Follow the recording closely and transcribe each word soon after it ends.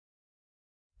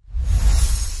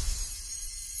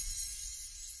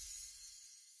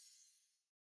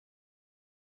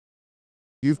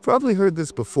You've probably heard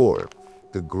this before.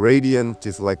 The gradient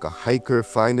is like a hiker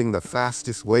finding the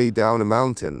fastest way down a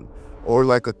mountain, or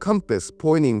like a compass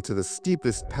pointing to the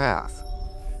steepest path.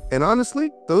 And honestly,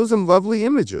 those are lovely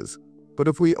images. But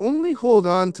if we only hold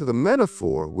on to the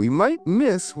metaphor, we might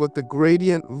miss what the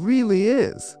gradient really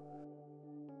is.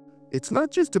 It's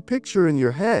not just a picture in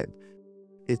your head.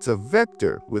 It's a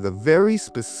vector with a very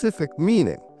specific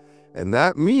meaning. And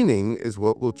that meaning is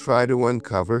what we'll try to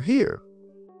uncover here.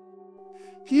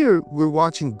 Here, we're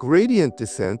watching gradient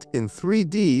descent in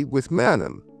 3D with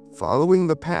Manim, following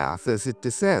the path as it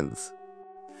descends.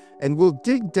 And we'll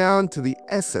dig down to the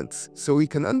essence so we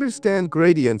can understand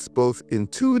gradients both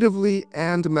intuitively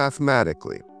and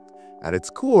mathematically. At its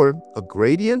core, a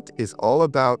gradient is all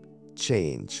about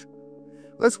change.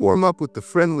 Let's warm up with the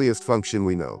friendliest function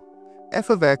we know. F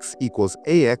of x equals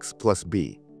ax plus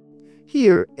b.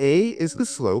 Here, a is the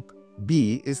slope,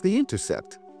 b is the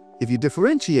intercept. If you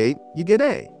differentiate, you get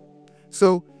a.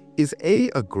 So, is a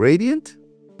gradient?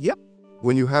 Yep.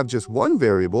 When you have just one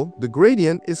variable, the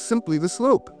gradient is simply the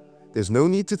slope. There's no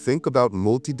need to think about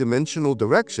multidimensional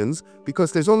directions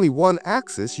because there's only one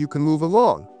axis you can move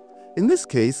along. In this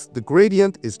case, the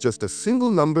gradient is just a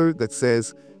single number that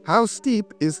says, how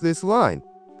steep is this line?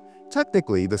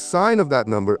 Technically, the sign of that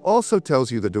number also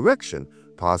tells you the direction.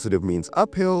 Positive means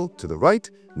uphill to the right,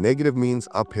 negative means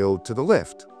uphill to the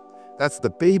left. That's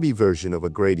the baby version of a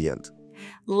gradient.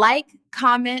 Like,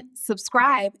 comment,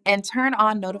 subscribe, and turn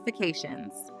on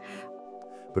notifications.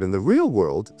 But in the real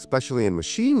world, especially in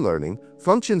machine learning,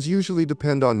 functions usually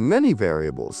depend on many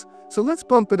variables. So let's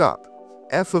bump it up.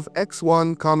 F of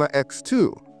x1,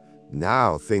 x2.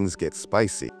 Now things get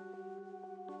spicy.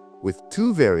 With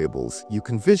two variables, you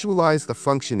can visualize the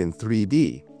function in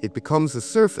 3D. It becomes a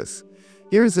surface.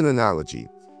 Here's an analogy.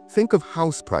 Think of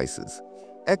house prices.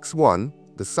 x1,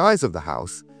 the size of the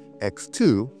house,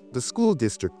 x2, the school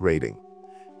district rating.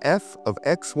 F of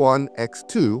x1,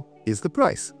 x2 is the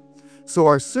price. So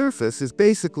our surface is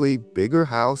basically bigger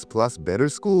house plus better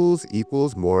schools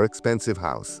equals more expensive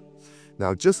house.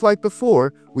 Now, just like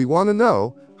before, we want to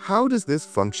know, how does this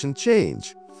function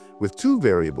change? With two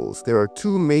variables, there are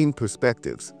two main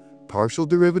perspectives, partial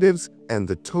derivatives and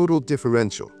the total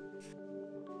differential.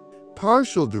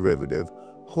 Partial derivative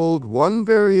hold one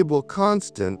variable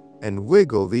constant and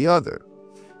wiggle the other.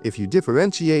 If you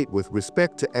differentiate with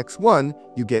respect to x1,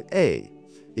 you get a.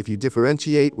 If you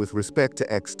differentiate with respect to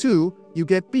x2, you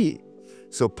get b.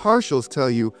 So partials tell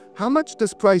you, how much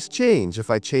does price change if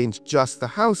I change just the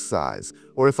house size,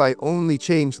 or if I only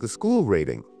change the school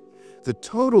rating? The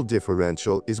total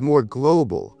differential is more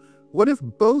global. What if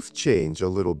both change a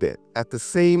little bit at the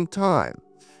same time?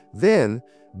 Then,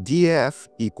 df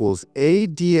equals a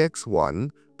dx1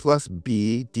 plus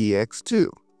b dx2.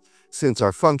 Since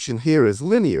our function here is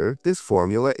linear, this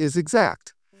formula is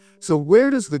exact. So where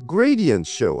does the gradient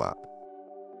show up?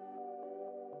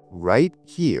 Right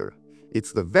here.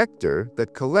 It's the vector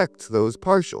that collects those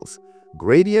partials.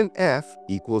 Gradient f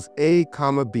equals a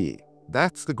comma b.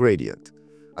 That's the gradient.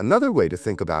 Another way to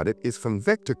think about it is from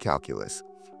vector calculus.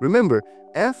 Remember,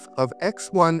 f of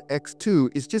x1, x2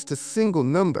 is just a single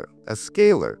number, a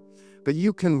scalar. But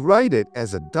you can write it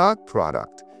as a dot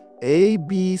product,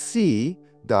 abc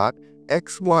dot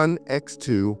x1,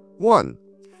 x2, 1.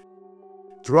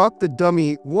 Drop the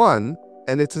dummy 1,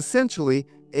 and it's essentially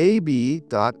ab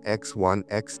dot x1,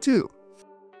 x2.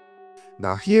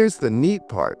 Now here's the neat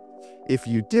part. If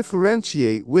you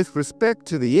differentiate with respect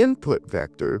to the input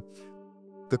vector,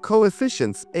 the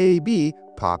coefficients ab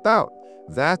pop out.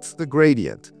 That's the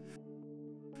gradient.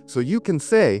 So you can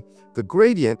say the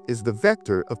gradient is the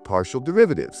vector of partial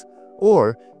derivatives,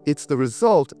 or it's the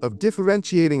result of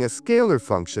differentiating a scalar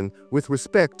function with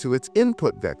respect to its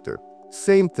input vector.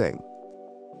 Same thing.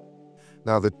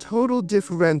 Now the total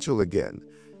differential again.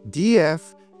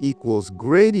 df equals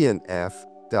gradient f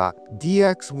dot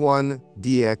dx1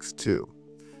 dx2.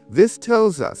 This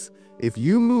tells us if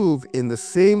you move in the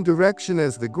same direction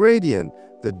as the gradient,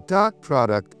 the dot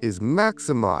product is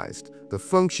maximized. The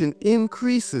function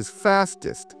increases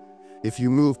fastest. If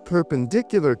you move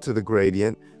perpendicular to the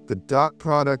gradient, the dot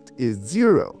product is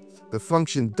 0. The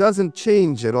function doesn't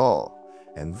change at all.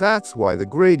 And that's why the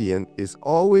gradient is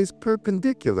always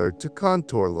perpendicular to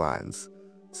contour lines.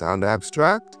 Sound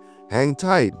abstract? Hang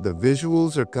tight, the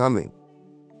visuals are coming.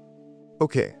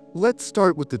 Okay, let's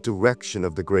start with the direction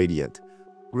of the gradient.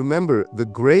 Remember, the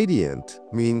gradient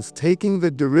means taking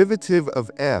the derivative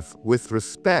of f with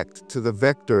respect to the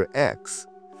vector x.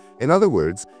 In other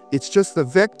words, it's just the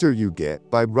vector you get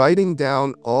by writing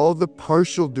down all the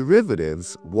partial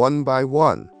derivatives one by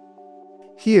one.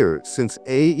 Here, since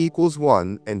a equals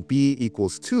 1 and b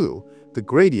equals 2, the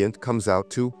gradient comes out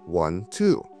to 1,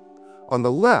 2. On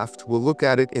the left, we'll look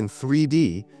at it in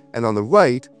 3D, and on the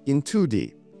right, in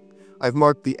 2D. I've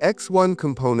marked the x1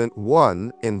 component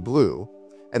 1 in blue,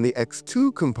 and the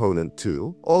x2 component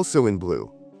 2 also in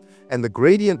blue. And the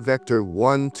gradient vector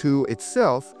 1, 2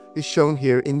 itself is shown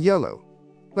here in yellow.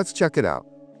 Let's check it out.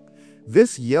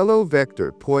 This yellow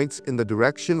vector points in the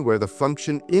direction where the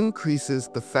function increases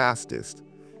the fastest.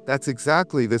 That's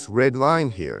exactly this red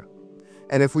line here.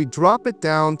 And if we drop it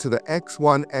down to the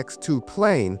x1, x2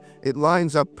 plane, it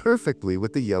lines up perfectly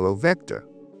with the yellow vector.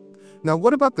 Now,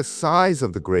 what about the size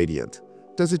of the gradient?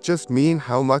 Does it just mean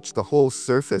how much the whole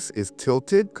surface is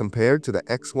tilted compared to the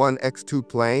x1, x2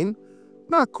 plane?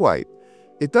 Not quite.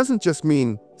 It doesn't just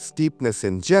mean steepness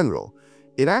in general.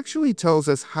 It actually tells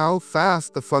us how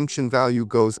fast the function value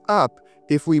goes up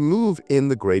if we move in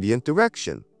the gradient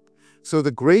direction. So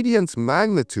the gradient's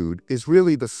magnitude is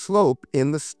really the slope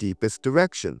in the steepest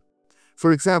direction.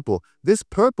 For example, this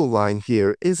purple line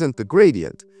here isn't the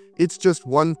gradient. It's just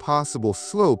one possible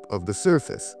slope of the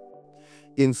surface.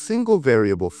 In single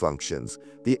variable functions,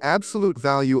 the absolute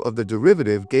value of the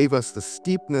derivative gave us the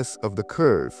steepness of the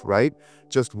curve, right?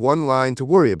 Just one line to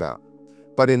worry about.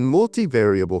 But in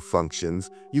multivariable functions,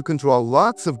 you can draw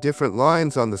lots of different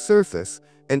lines on the surface,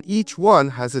 and each one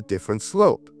has a different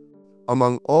slope.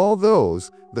 Among all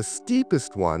those, the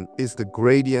steepest one is the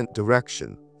gradient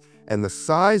direction, and the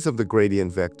size of the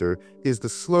gradient vector is the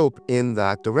slope in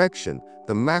that direction,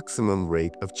 the maximum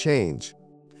rate of change.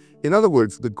 In other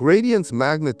words, the gradient's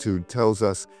magnitude tells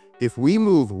us if we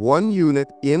move 1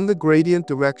 unit in the gradient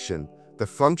direction, the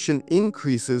function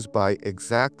increases by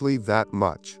exactly that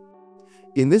much.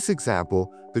 In this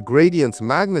example, the gradient's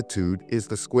magnitude is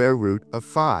the square root of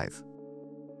 5.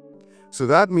 So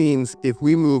that means if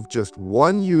we move just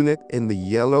 1 unit in the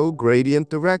yellow gradient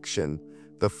direction,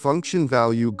 the function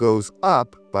value goes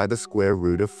up by the square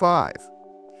root of 5.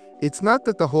 It's not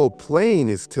that the whole plane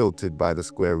is tilted by the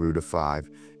square root of 5.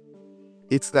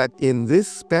 It's that in this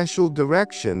special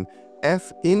direction,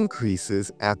 f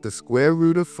increases at the square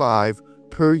root of 5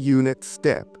 per unit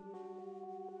step.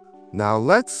 Now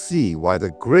let's see why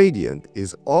the gradient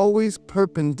is always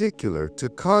perpendicular to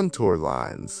contour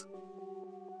lines.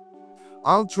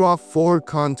 I'll draw 4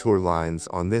 contour lines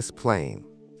on this plane.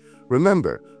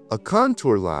 Remember, a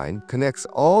contour line connects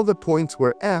all the points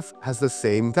where f has the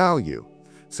same value.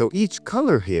 So each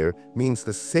color here means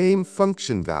the same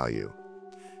function value.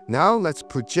 Now let's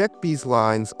project these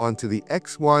lines onto the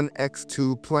x1,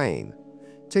 x2 plane.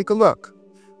 Take a look.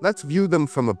 Let's view them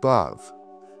from above.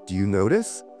 Do you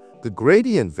notice? The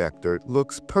gradient vector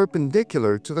looks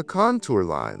perpendicular to the contour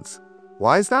lines.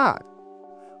 Why is that?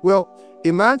 Well,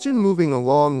 imagine moving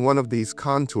along one of these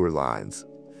contour lines.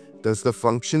 Does the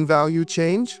function value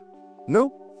change?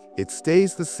 Nope, it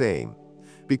stays the same.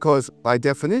 Because, by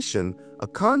definition, a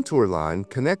contour line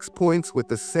connects points with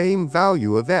the same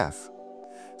value of f.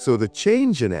 So the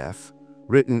change in f,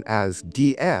 written as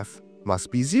df, must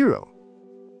be 0.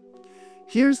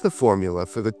 Here's the formula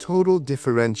for the total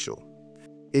differential.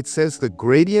 It says the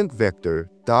gradient vector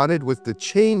dotted with the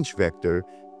change vector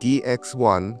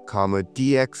dx1,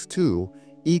 dx2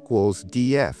 equals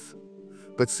df.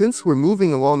 But since we're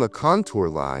moving along a contour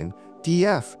line,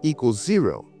 df equals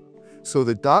 0. So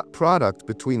the dot product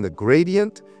between the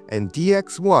gradient and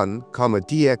dx1,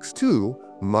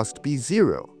 dx2 must be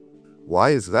 0.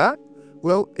 Why is that?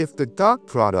 Well, if the dot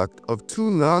product of two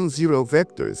non-zero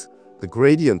vectors, the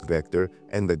gradient vector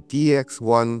and the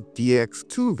dx1,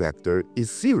 dx2 vector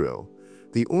is 0,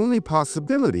 the only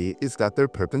possibility is that they're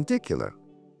perpendicular.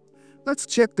 Let's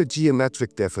check the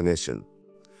geometric definition.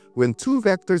 When two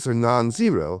vectors are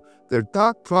non-zero, their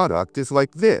dot product is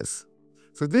like this.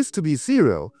 For this to be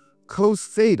 0, cos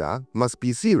theta must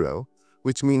be 0,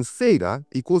 which means theta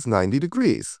equals 90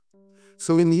 degrees.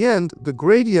 So in the end, the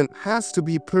gradient has to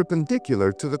be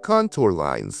perpendicular to the contour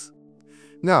lines.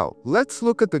 Now, let's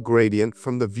look at the gradient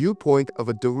from the viewpoint of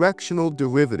a directional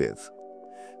derivative.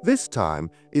 This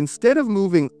time, instead of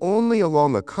moving only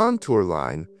along a contour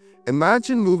line,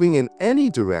 imagine moving in any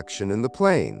direction in the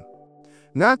plane.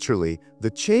 Naturally,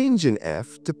 the change in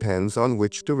f depends on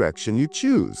which direction you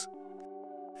choose.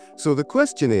 So the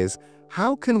question is,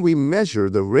 how can we measure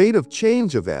the rate of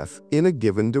change of f in a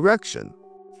given direction?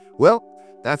 Well,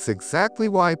 that's exactly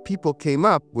why people came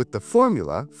up with the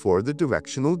formula for the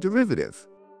directional derivative.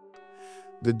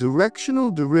 The directional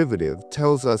derivative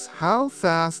tells us how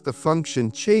fast the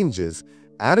function changes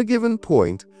at a given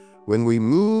point when we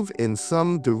move in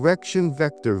some direction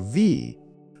vector v,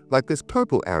 like this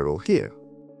purple arrow here.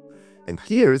 And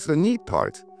here's the neat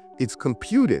part. It's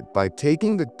computed by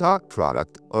taking the dot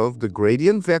product of the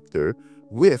gradient vector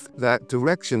with that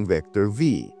direction vector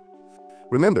v.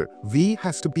 Remember, v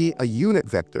has to be a unit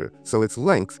vector, so its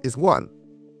length is 1.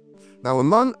 Now,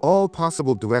 among all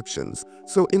possible directions,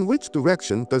 so in which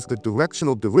direction does the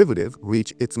directional derivative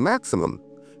reach its maximum?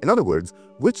 In other words,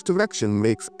 which direction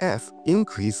makes f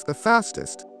increase the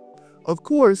fastest? Of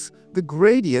course, the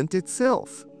gradient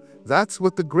itself. That's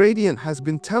what the gradient has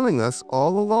been telling us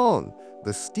all along,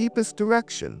 the steepest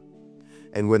direction.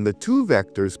 And when the two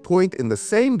vectors point in the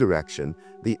same direction,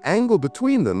 the angle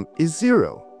between them is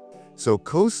 0. So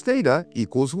cos theta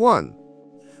equals 1.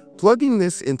 Plugging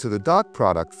this into the dot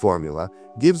product formula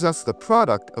gives us the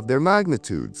product of their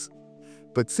magnitudes.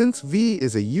 But since v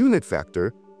is a unit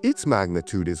vector, its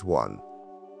magnitude is 1.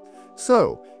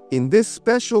 So, in this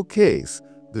special case,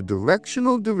 the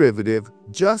directional derivative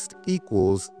just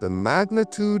equals the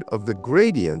magnitude of the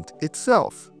gradient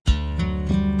itself.